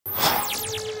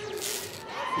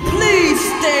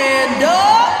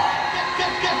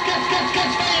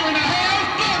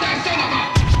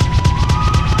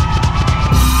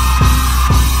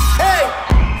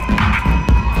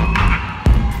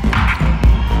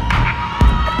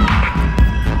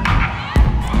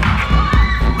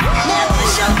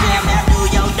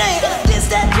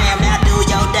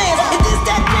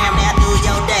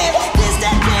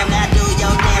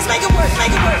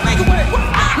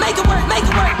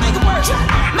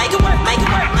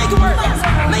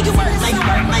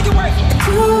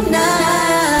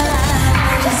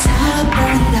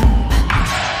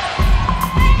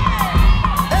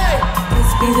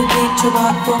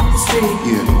hard for the street.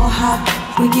 Yeah. More hot,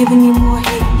 we giving you more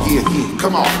heat. Yeah,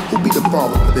 come on, who be the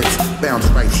baller for this? Bounce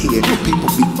right here, people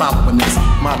be following this.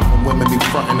 Modeling women be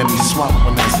frontin' and be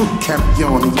swallowing this. Carry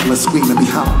on and yelling, screaming, be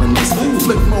hollering this.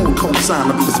 Flip mode, co-sign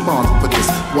to be the sponsor for this.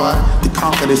 Why? To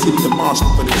conquer this, you need a monster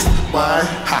for this. Why?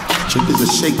 Ha, chickens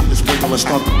are shaking, this wiggle and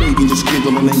start the baby, just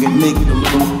giggle and they get naked a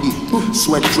little. Yeah.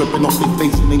 Sweat dripping off their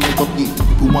face and they give up. Yeah.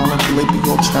 People wanna till they be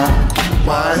your child.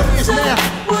 Why? It's now.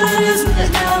 What it is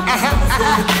now.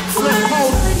 Flip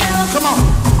mode, come on.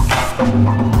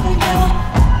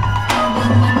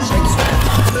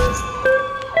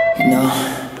 You know,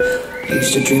 I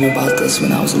used to dream about this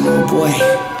when I was a little boy.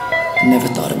 I never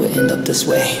thought it would end up this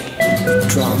way.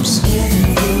 Drums.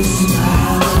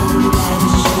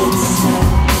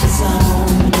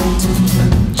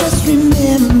 Just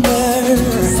remember,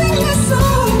 sing a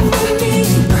song with me.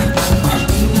 I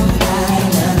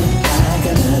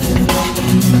got nothing.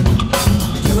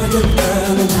 You're a good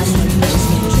girl and I still makes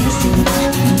me trust you.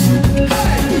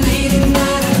 Late at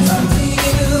night I talk to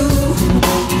you.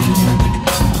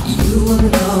 You will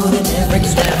know that every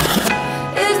step.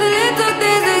 It's the little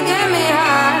things that get me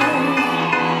high.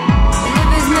 And if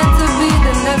it's meant to be,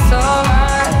 then that's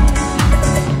alright.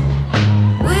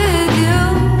 With you,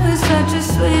 it's such a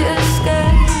sweet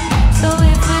escape. So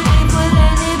if we leave, will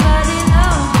anybody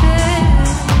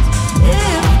notice?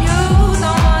 If you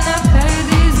don't wanna play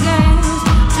these games,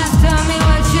 just tell me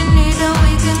what you need and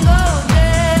we can go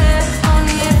there.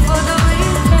 Only it for the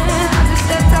weekend. I just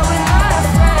stepped out with my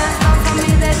friends. Don't tell me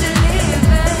that you're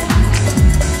leaving.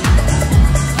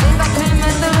 Think I came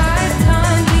at the right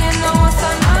time. Do you know what's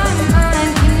on my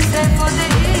mind? Can you stay for the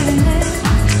evening?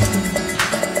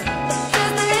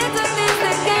 Just the little things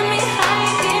that get me high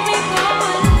and keep me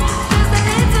going. Just a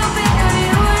little bit of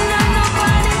you and now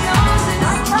nobody knows it.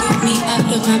 Get me out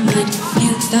of my mind.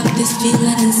 Can't stop this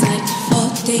feeling inside. All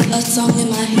day a song in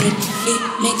my head. It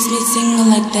makes me sing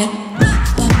like that.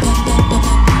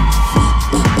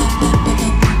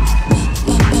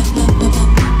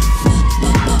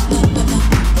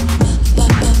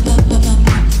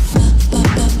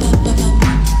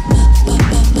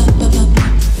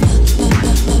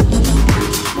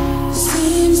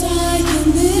 Seems I can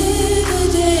live a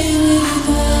day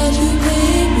without you,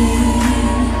 baby.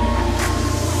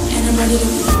 And I'm ready to.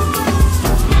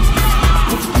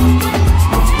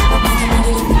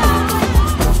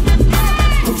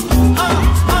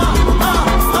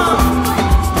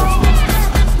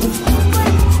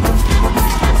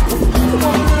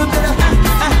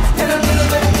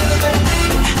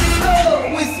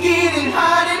 It's getting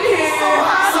hot in here,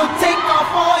 so take off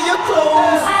all your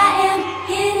clothes. I am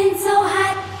getting so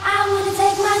hot, I wanna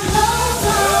take my clothes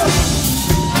off.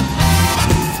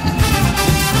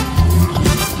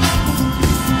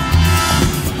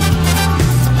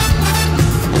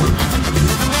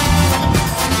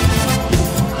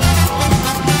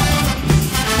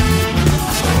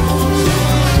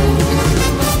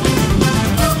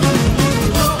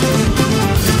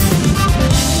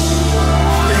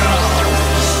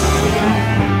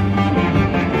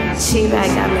 She-Bag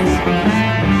got me.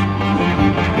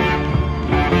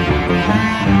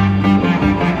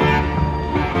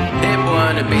 That boy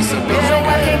on the bass up.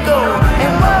 I can go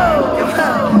and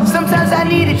whoa. Sometimes I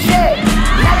need a check.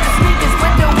 Not the sneakers,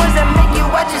 but the ones that make you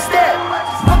watch your step.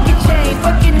 Fuck your chain,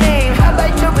 fuck your name, how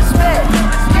about your respect?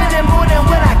 Getting more than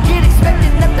what I get,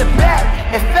 expecting up the back.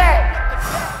 In fact,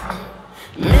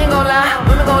 men gon' lie,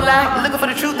 women gon' lie. You're looking for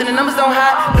the truth and the numbers don't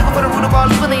hide. Looking for the root of all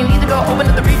evil, then you need to go open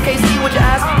up the briefcase, see with your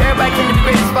eyes. Everybody claim to be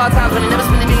greatest of all times, but they never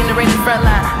spend a day in the rain in the front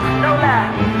line. No lie.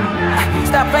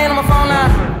 Stop playing on my phone now.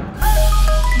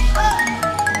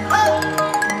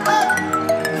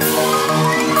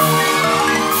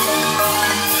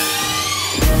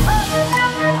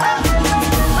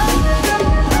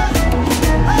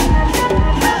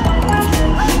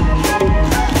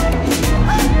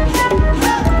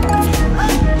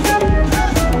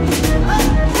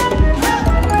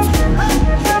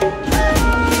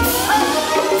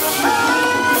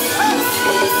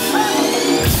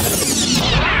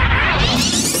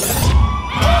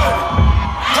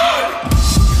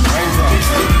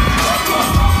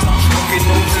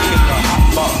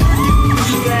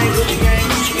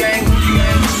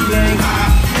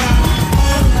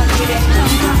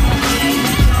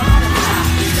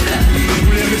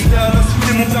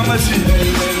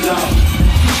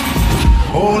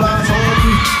 All eyes on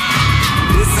me.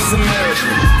 This is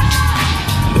America.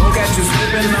 Don't catch you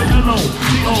slipping now.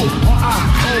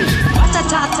 N-O-P-O-R-I-O. Ta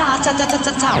ta ta ta ta ta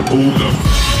ta ta. Hold up.